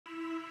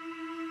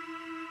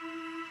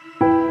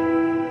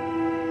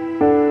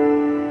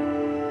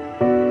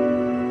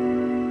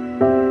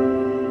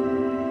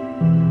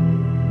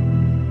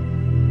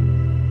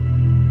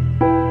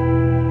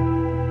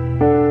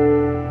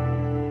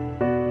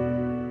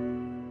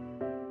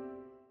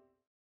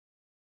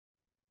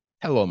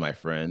Hello, my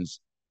friends.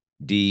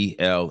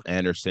 D.L.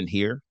 Anderson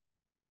here.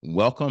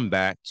 Welcome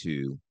back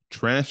to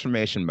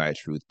Transformation by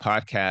Truth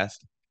podcast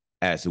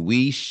as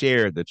we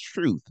share the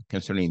truth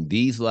concerning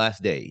these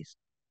last days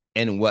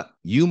and what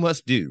you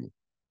must do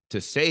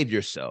to save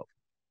yourself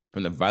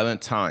from the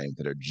violent times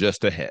that are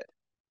just ahead.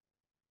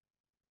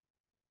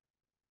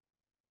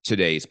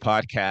 Today's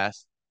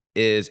podcast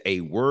is a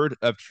word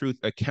of truth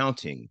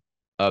accounting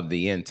of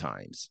the end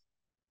times.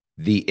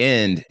 The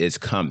end is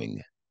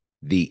coming.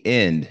 The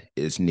end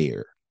is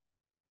near.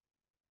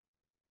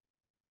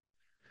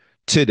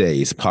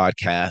 Today's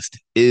podcast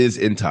is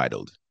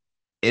entitled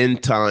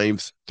End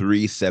Times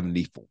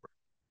 374,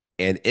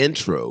 an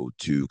intro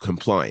to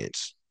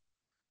compliance,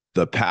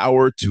 the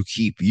power to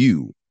keep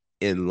you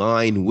in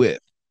line with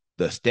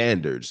the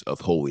standards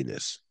of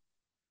holiness.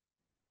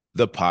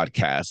 The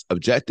podcast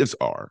objectives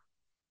are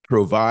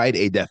provide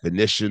a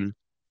definition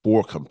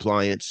for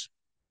compliance,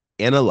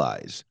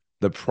 analyze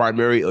the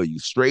primary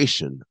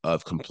illustration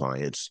of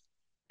compliance,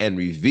 and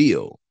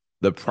reveal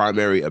the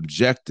primary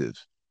objective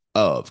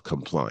of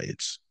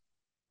compliance.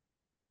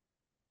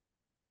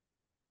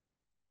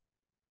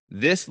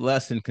 This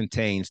lesson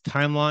contains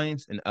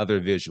timelines and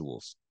other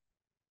visuals.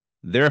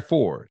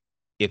 Therefore,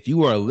 if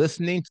you are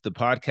listening to the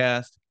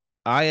podcast,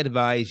 I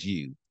advise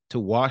you to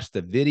watch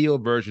the video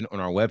version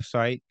on our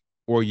website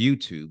or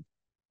YouTube,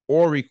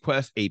 or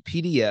request a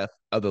PDF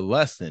of the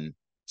lesson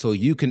so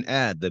you can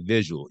add the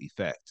visual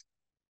effect.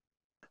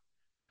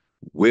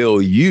 Will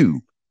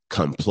you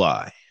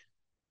comply?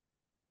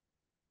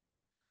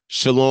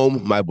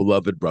 Shalom, my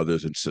beloved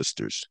brothers and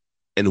sisters,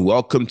 and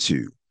welcome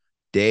to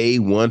day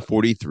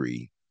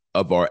 143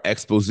 of our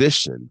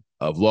exposition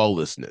of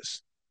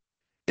lawlessness.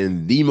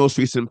 In the most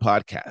recent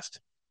podcast,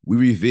 we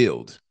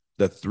revealed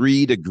the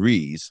 3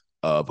 degrees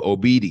of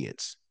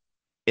obedience: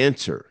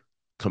 enter,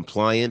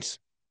 compliance,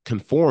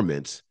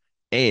 conformance,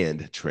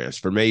 and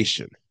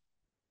transformation.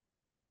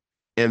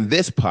 In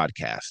this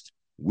podcast,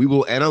 we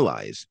will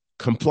analyze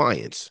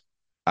compliance,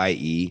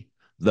 i.e.,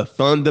 the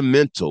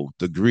fundamental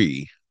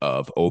degree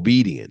of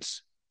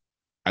obedience.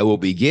 I will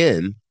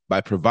begin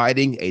by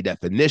providing a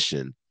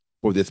definition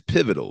for this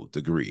pivotal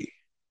degree.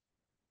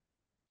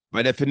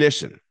 By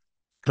definition,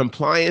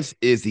 compliance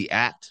is the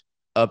act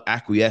of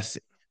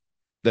acquiescing,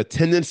 the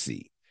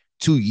tendency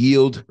to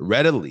yield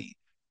readily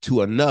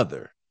to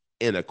another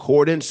in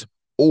accordance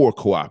or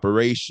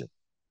cooperation,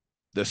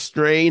 the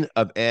strain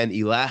of an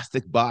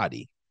elastic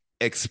body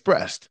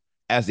expressed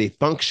as a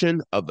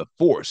function of the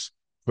force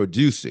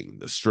producing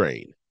the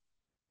strain.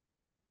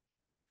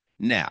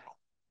 Now,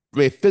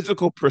 from a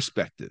physical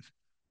perspective,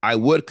 I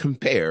would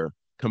compare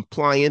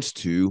compliance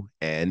to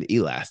an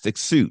elastic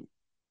suit.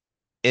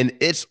 In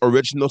its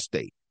original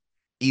state,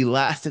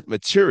 elastic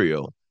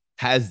material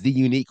has the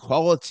unique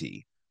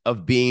quality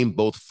of being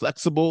both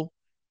flexible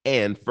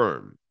and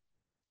firm,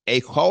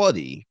 a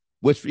quality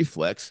which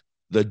reflects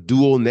the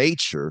dual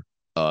nature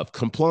of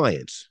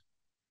compliance.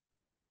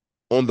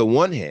 On the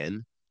one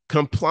hand,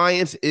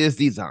 compliance is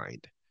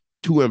designed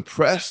to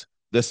impress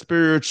the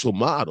spiritual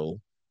model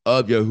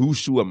of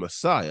Yahushua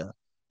Messiah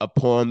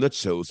upon the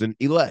chosen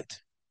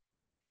elect.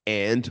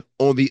 And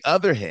on the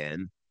other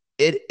hand,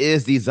 it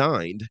is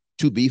designed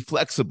to be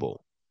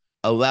flexible,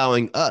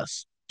 allowing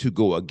us to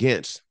go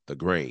against the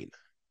grain.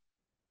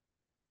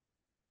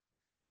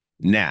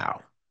 Now,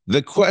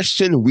 the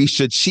question we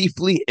should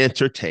chiefly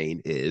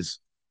entertain is,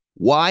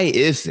 why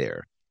is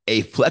there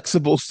a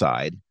flexible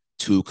side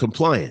to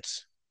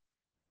compliance?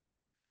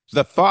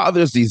 The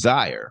Father's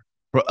desire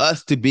for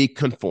us to be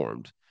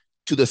conformed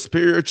to the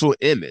spiritual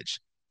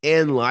image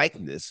and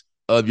likeness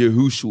of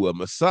Yahushua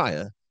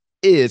Messiah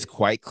is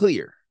quite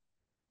clear.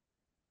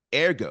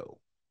 Ergo,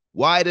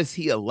 why does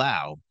he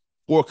allow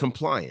for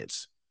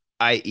compliance,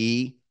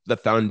 i.e., the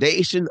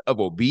foundation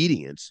of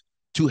obedience,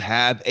 to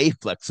have a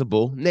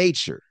flexible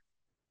nature?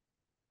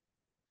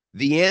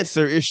 The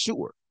answer is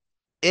sure.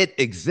 It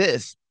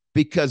exists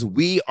because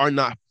we are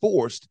not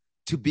forced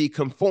to be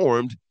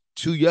conformed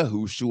to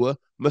Yahushua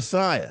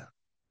Messiah.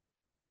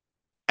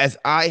 As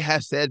I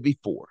have said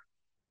before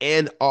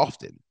and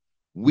often,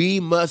 we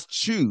must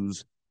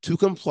choose to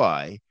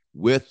comply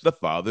with the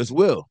Father's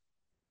will.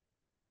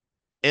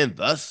 And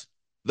thus,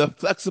 the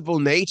flexible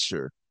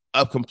nature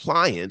of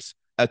compliance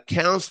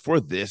accounts for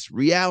this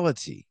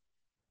reality.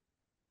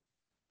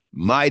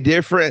 My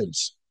dear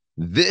friends,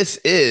 this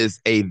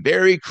is a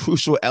very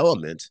crucial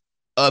element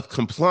of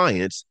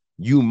compliance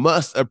you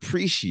must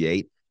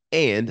appreciate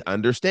and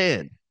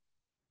understand.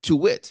 To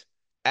wit,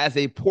 as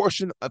a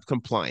portion of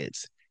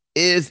compliance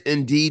is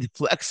indeed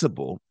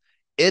flexible,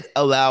 it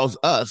allows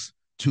us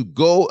to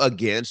go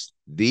against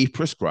the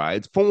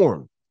prescribed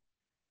form.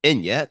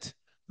 And yet,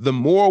 the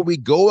more we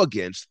go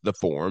against the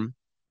form,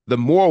 the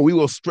more we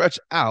will stretch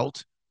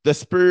out the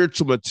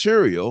spiritual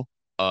material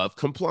of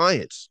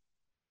compliance.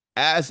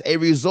 As a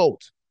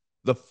result,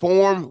 the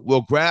form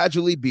will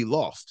gradually be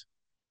lost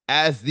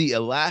as the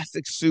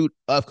elastic suit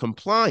of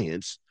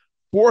compliance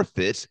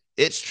forfeits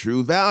its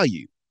true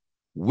value,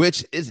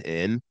 which is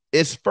in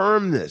its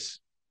firmness.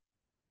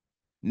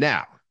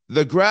 Now,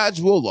 the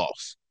gradual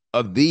loss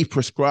of the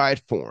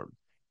prescribed form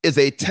is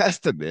a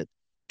testament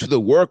to the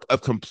work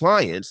of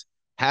compliance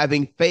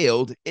having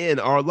failed in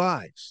our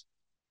lives.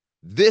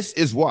 This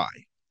is why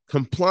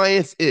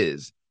compliance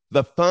is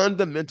the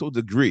fundamental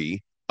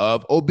degree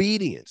of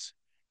obedience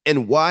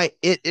and why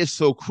it is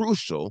so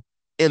crucial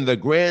in the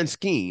grand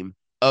scheme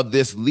of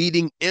this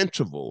leading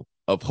interval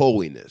of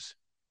holiness.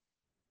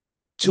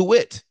 To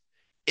wit,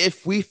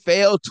 if we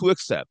fail to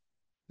accept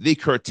the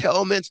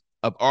curtailment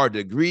of our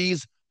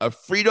degrees of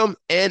freedom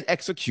and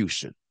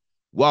execution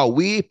while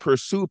we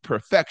pursue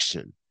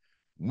perfection,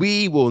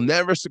 we will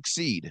never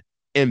succeed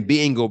in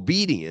being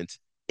obedient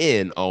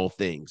in all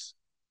things.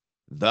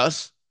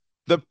 Thus,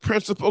 the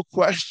principal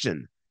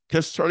question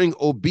concerning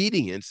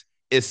obedience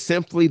is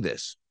simply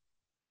this: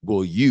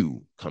 will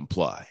you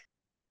comply?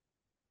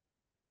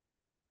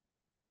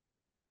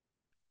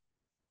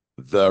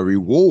 The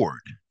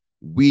reward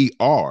we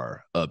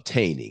are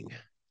obtaining.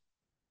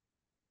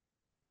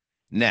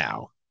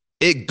 Now,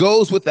 it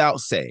goes without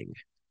saying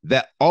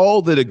that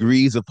all the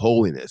degrees of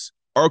holiness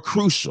are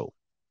crucial,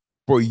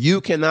 for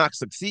you cannot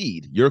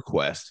succeed your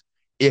quest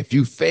if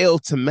you fail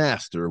to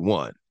master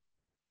one.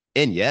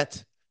 And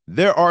yet,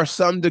 there are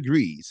some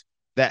degrees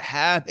that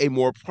have a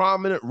more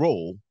prominent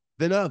role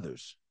than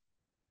others.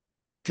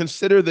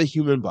 Consider the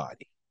human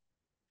body.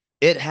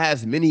 It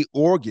has many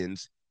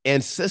organs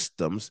and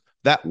systems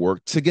that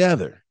work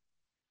together.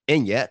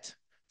 And yet,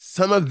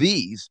 some of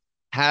these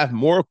have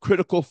more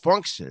critical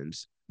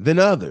functions than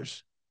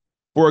others.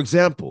 For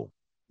example,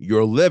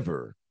 your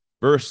liver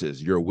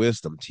versus your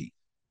wisdom teeth.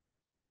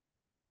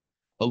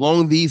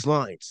 Along these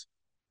lines,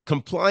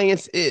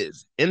 compliance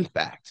is, in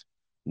fact,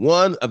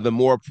 one of the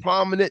more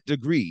prominent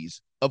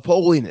degrees of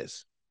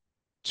holiness.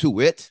 To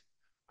wit,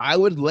 I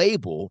would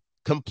label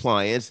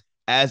compliance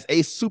as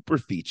a super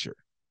feature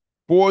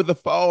for the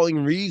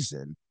following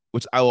reason,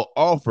 which I will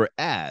offer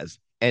as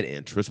an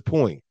interest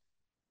point.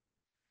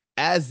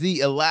 As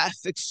the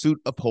elastic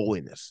suit of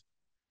holiness,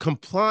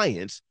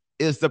 compliance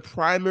is the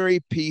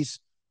primary piece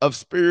of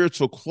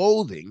spiritual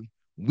clothing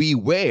we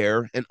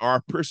wear in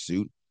our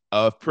pursuit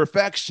of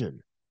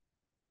perfection.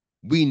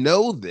 We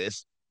know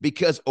this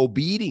because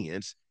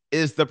obedience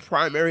is the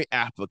primary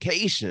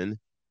application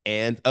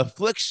and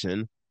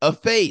affliction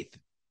of faith.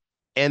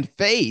 And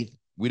faith,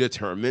 we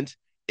determined,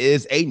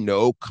 is a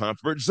no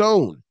comfort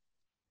zone.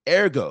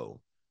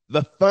 Ergo,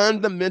 the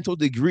fundamental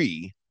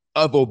degree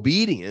of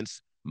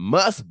obedience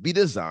must be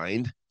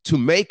designed to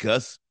make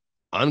us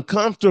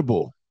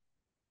uncomfortable.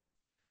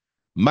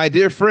 My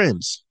dear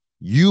friends,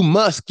 you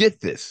must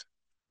get this.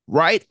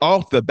 Right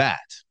off the bat,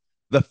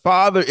 the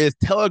Father is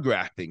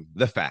telegraphing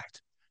the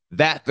fact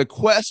that the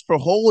quest for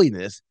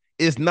holiness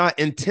is not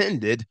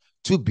intended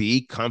to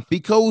be comfy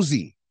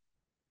cozy.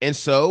 And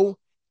so,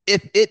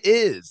 if it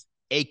is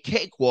a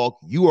cakewalk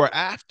you are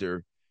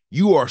after,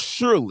 you are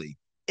surely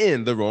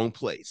in the wrong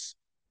place.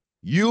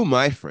 You,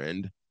 my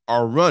friend,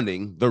 are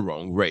running the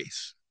wrong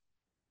race.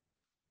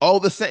 All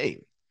the same,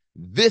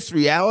 this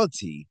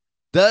reality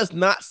does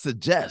not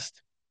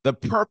suggest the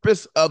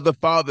purpose of the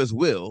Father's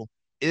will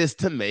is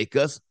to make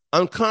us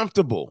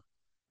uncomfortable.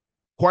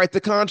 Quite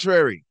the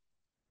contrary.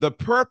 The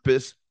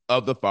purpose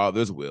of the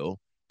Father's will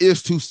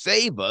is to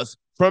save us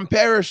from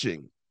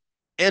perishing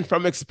and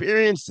from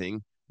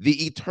experiencing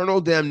the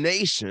eternal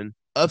damnation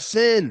of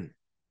sin.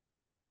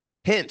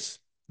 Hence,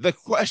 the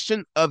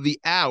question of the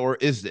hour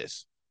is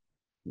this: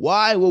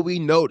 why will we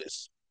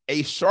notice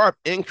a sharp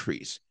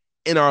increase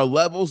in our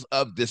levels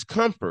of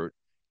discomfort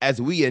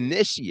as we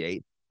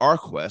initiate our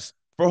quest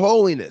for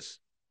holiness?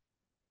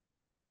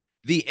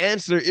 The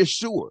answer is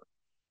sure.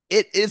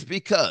 It is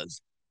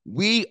because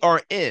we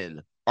are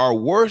in our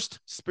worst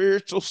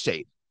spiritual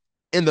shape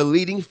in the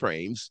leading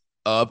frames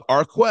of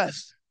our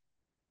quest.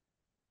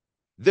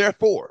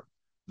 Therefore,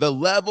 the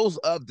levels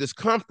of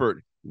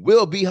discomfort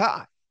will be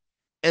high,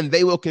 and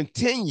they will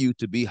continue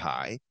to be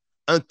high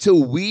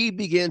until we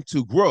begin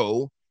to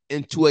grow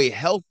into a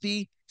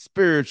healthy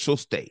spiritual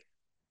state.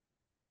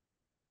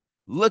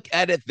 Look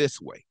at it this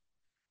way: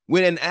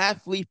 when an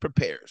athlete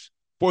prepares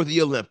for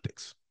the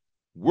Olympics,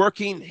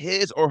 working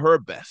his or her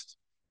best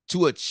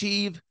to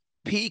achieve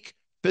peak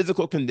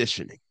physical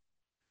conditioning,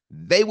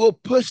 they will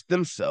push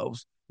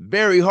themselves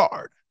very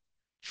hard,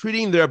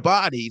 treating their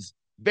bodies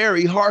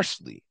very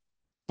harshly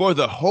for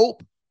the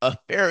hope of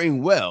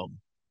faring well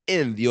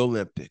in the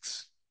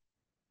Olympics.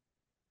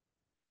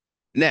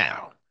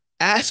 Now,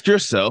 ask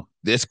yourself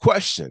this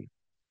question: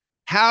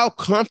 how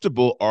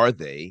comfortable are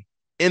they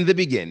in the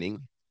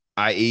beginning,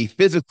 i.e.,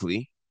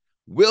 physically,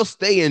 whilst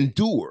they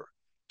endure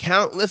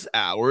countless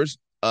hours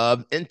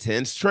of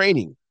intense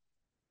training?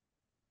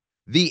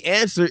 The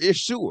answer is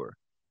sure.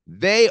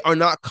 They are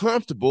not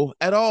comfortable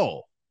at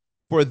all,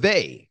 for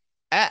they,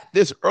 at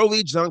this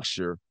early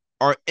juncture,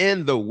 are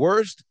in the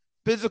worst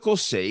physical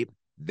shape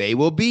they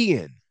will be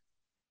in.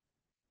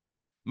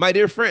 My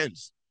dear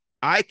friends,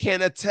 I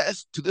can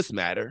attest to this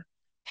matter,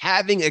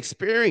 having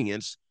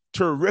experienced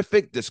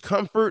terrific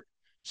discomfort,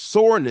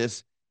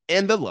 soreness,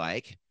 and the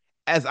like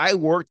as I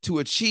work to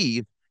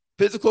achieve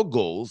physical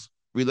goals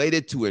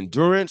related to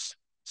endurance,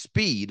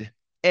 speed,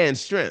 and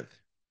strength.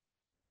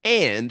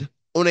 and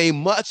on a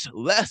much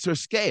lesser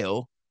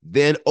scale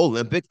than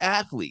Olympic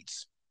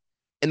athletes.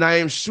 And I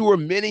am sure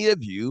many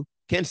of you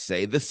can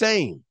say the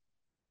same.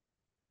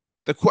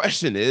 The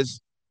question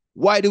is,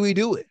 why do we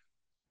do it?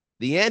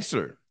 The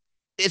answer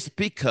is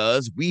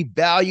because we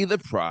value the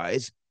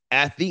prize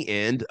at the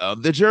end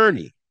of the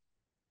journey.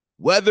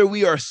 Whether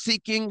we are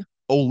seeking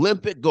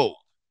Olympic gold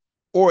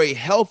or a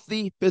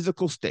healthy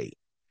physical state,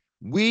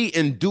 we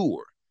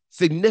endure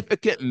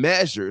significant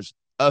measures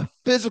of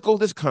physical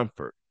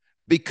discomfort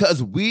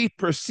because we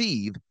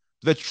perceive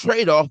the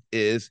trade off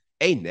is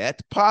a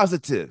net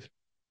positive.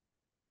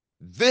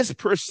 This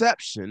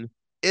perception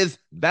is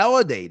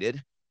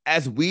validated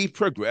as we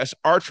progress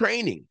our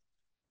training,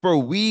 for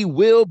we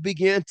will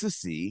begin to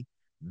see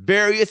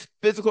various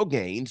physical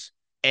gains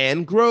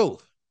and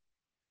growth.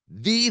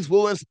 These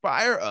will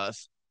inspire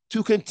us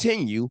to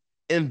continue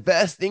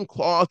investing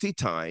quality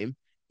time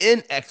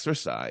in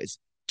exercise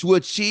to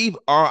achieve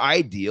our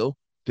ideal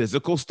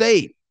physical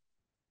state.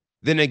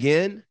 Then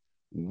again,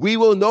 we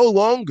will no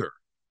longer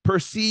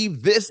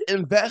perceive this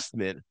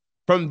investment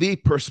from the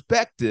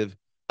perspective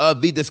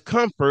of the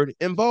discomfort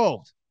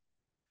involved.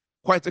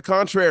 Quite the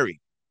contrary,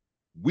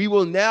 we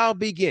will now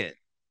begin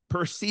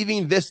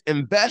perceiving this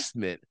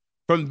investment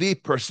from the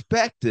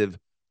perspective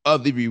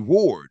of the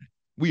reward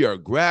we are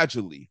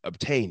gradually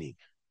obtaining.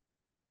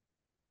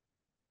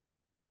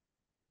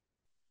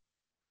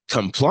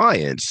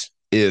 Compliance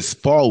is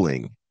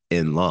falling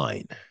in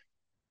line.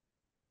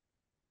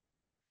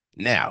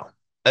 Now,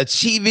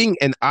 achieving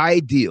an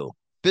ideal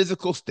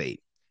physical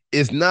state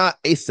is not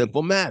a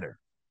simple matter,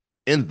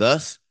 and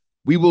thus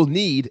we will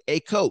need a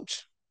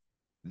coach.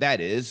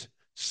 That is,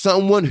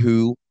 someone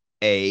who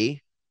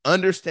A,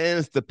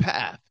 understands the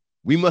path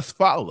we must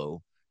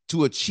follow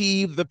to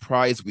achieve the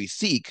prize we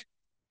seek,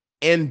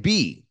 and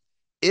B,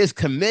 is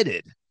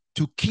committed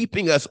to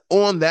keeping us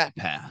on that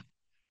path,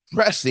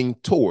 pressing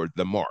toward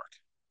the mark.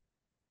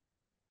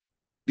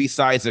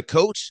 Besides a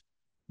coach,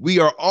 we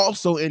are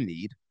also in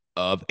need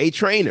of a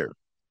trainer.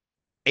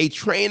 A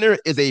trainer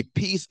is a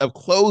piece of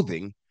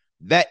clothing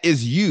that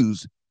is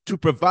used to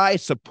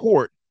provide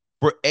support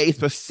for a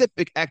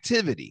specific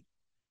activity,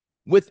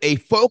 with a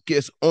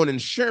focus on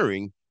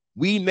ensuring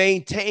we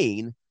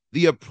maintain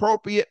the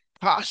appropriate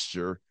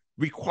posture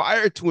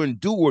required to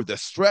endure the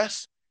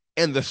stress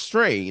and the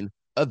strain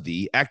of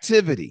the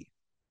activity.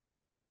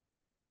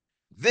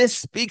 This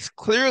speaks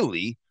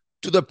clearly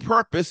to the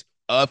purpose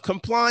of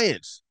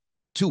compliance.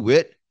 To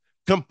wit,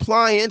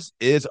 compliance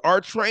is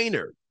our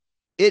trainer.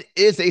 It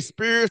is a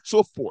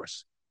spiritual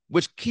force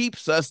which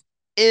keeps us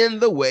in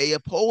the way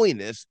of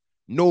holiness,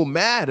 no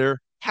matter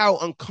how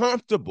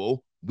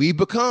uncomfortable we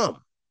become,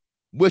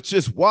 which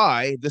is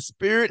why the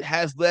Spirit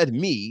has led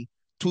me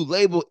to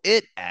label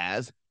it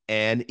as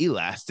an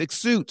elastic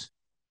suit.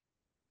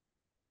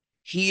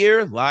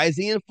 Here lies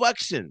the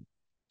inflection.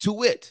 To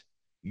wit,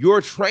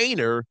 your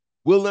trainer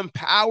will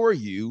empower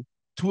you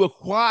to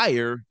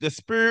acquire the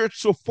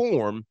spiritual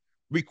form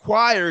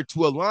required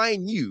to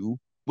align you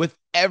with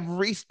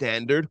every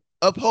standard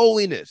of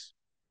holiness.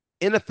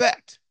 In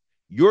effect,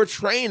 your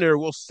trainer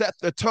will set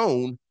the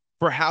tone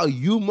for how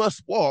you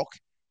must walk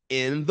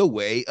in the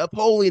way of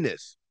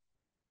holiness.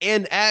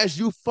 And as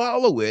you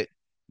follow it,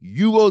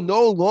 you will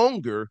no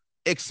longer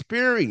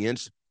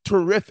experience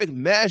terrific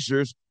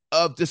measures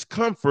of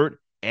discomfort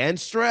and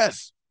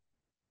stress.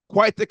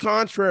 Quite the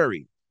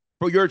contrary,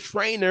 for your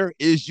trainer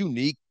is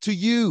unique to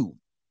you.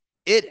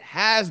 It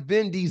has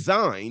been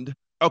designed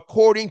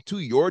according to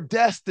your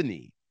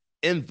destiny,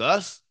 and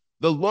thus,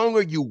 the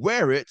longer you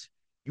wear it,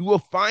 you will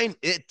find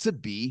it to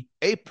be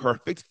a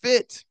perfect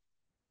fit.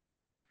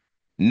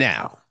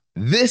 Now,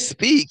 this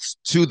speaks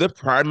to the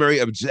primary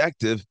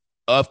objective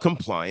of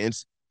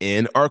compliance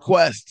in our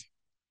quest.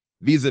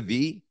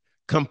 Vis-a-vis,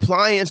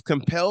 compliance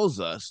compels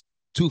us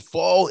to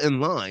fall in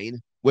line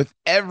with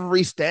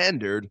every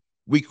standard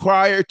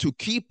required to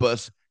keep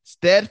us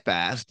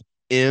steadfast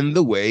in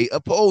the way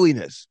of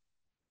holiness.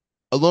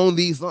 Along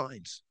these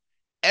lines,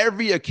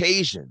 every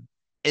occasion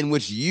in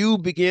which you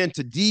begin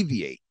to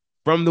deviate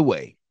from the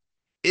way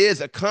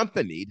is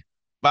accompanied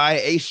by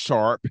a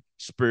sharp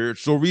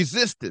spiritual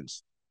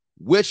resistance,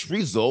 which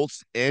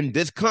results in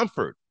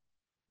discomfort,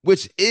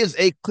 which is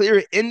a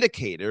clear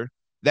indicator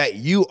that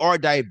you are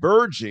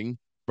diverging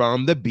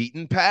from the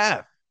beaten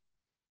path.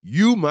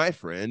 You, my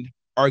friend,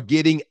 are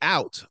getting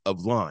out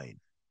of line.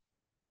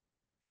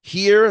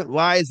 Here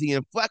lies the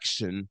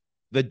inflection,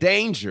 the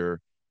danger,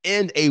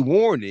 and a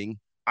warning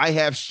I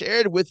have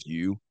shared with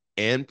you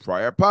in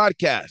prior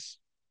podcasts.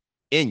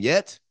 And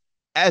yet,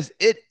 as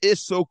it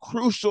is so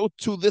crucial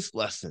to this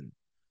lesson,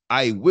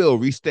 I will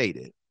restate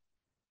it.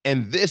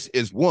 And this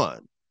is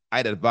one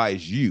I'd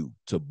advise you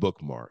to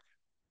bookmark.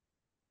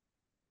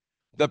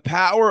 The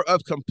power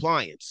of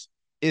compliance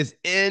is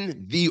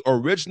in the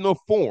original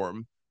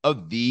form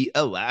of the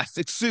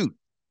elastic suit.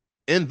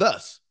 And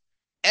thus,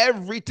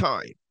 every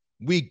time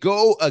we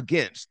go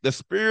against the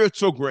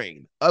spiritual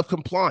grain of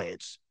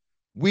compliance,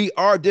 we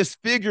are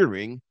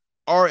disfiguring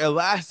our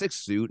elastic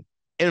suit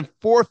and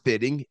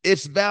forfeiting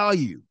its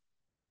value.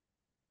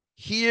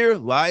 Here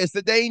lies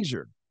the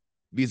danger.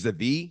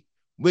 vis-a-vis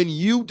when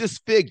you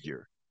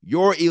disfigure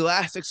your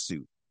elastic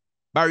suit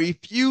by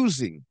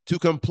refusing to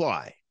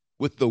comply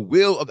with the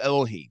will of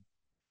Elohim,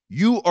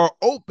 you are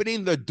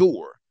opening the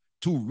door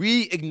to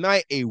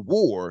reignite a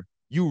war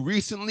you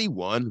recently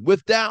won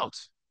with doubt.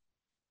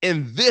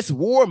 And this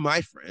war,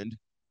 my friend,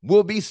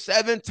 will be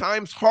 7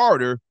 times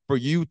harder for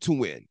you to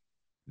win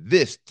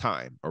this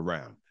time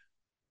around.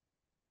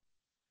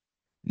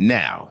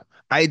 Now,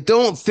 I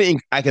don't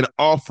think I can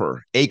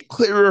offer a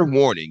clearer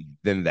warning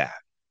than that.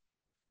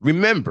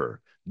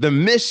 Remember, the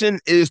mission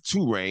is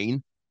to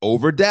reign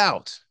over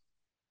doubt.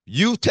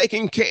 You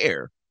taking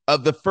care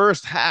of the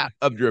first half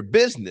of your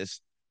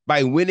business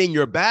by winning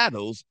your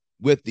battles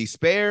with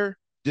despair,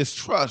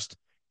 distrust,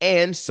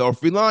 and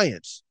self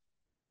reliance.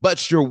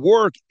 But your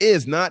work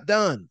is not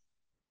done.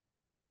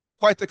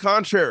 Quite the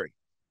contrary.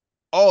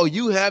 All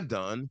you have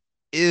done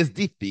is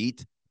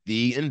defeat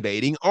the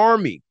invading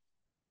army.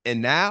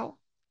 And now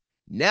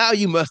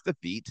you must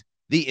defeat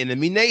the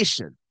enemy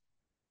nation.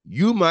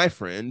 You, my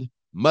friend,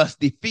 must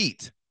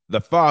defeat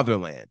the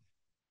fatherland.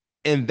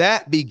 And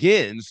that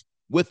begins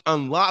with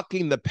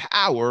unlocking the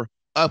power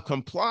of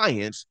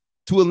compliance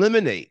to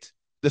eliminate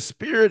the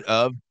spirit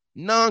of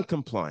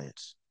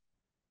non-compliance.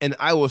 And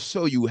I will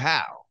show you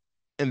how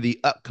in the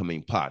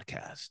upcoming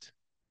podcast.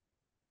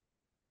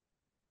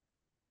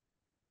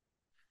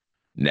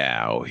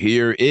 Now,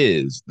 here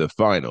is the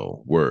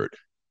final word.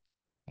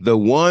 The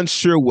one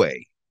sure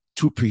way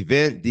to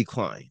prevent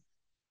decline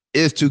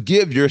is to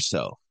give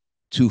yourself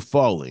to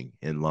falling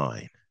in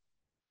line.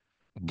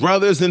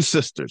 Brothers and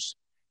sisters,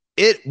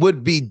 it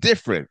would be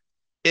different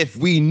if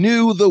we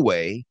knew the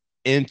way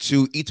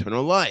into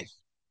eternal life,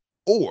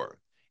 or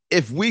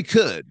if we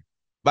could,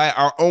 by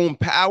our own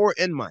power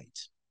and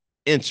might,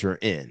 enter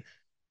in.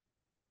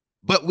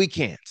 But we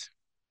can't.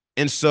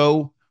 And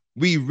so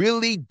we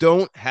really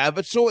don't have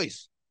a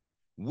choice.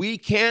 We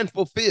can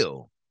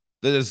fulfill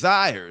the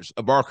desires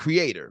of our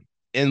Creator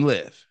and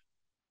live,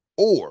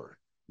 or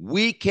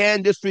we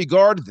can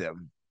disregard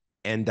them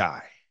and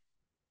die.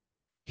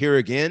 Here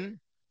again,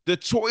 the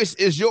choice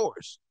is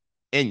yours.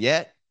 And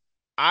yet,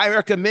 I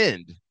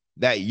recommend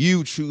that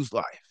you choose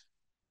life.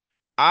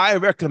 I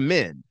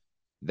recommend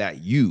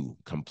that you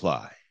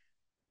comply.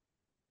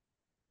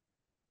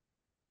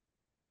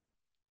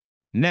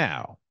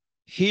 Now,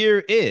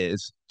 here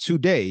is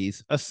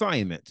today's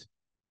assignment.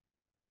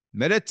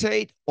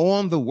 Meditate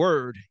on the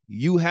word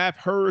you have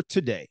heard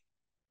today.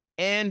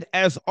 And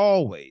as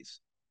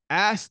always,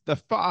 ask the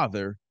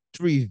Father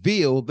to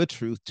reveal the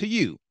truth to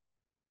you.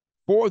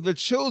 For the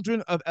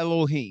children of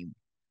Elohim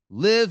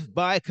live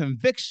by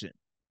conviction.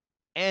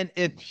 And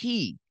if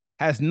he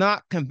has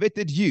not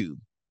convicted you,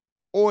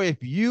 or if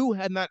you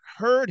had not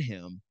heard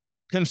him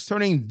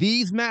concerning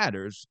these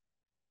matters,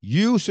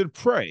 you should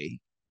pray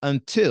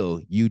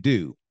until you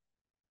do.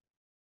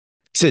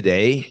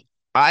 Today,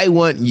 I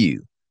want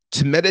you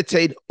to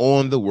meditate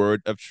on the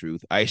word of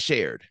truth I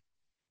shared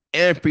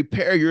and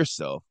prepare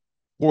yourself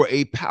for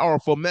a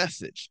powerful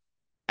message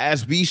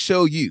as we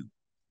show you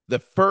the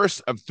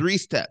first of 3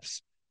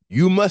 steps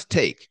you must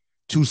take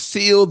to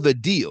seal the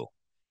deal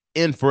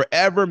in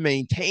forever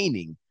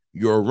maintaining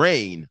your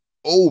reign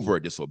over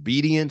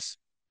disobedience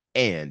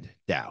and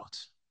doubt.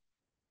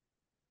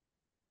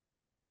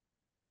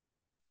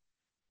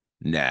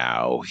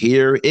 Now,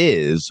 here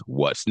is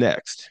what's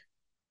next.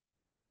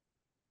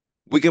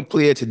 We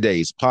completed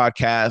today's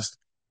podcast,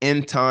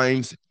 End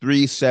Times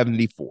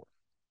 374,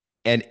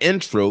 an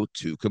intro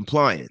to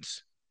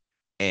compliance.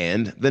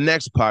 And the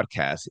next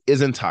podcast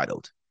is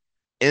entitled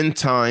End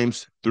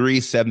Times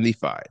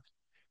 375,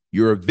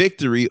 Your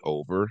Victory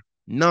Over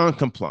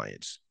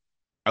Non-Compliance.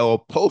 I will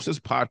post this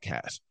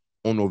podcast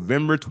on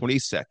November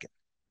 22nd,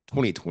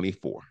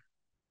 2024.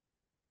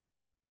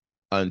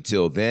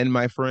 Until then,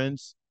 my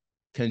friends,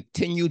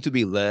 continue to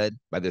be led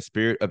by the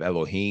Spirit of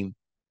Elohim.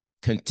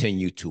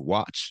 Continue to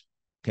watch.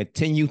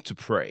 Continue to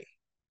pray.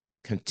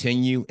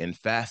 Continue in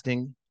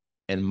fasting.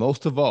 And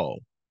most of all,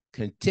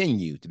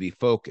 continue to be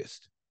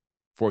focused.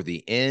 For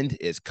the end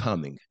is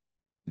coming.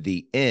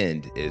 The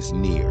end is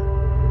near.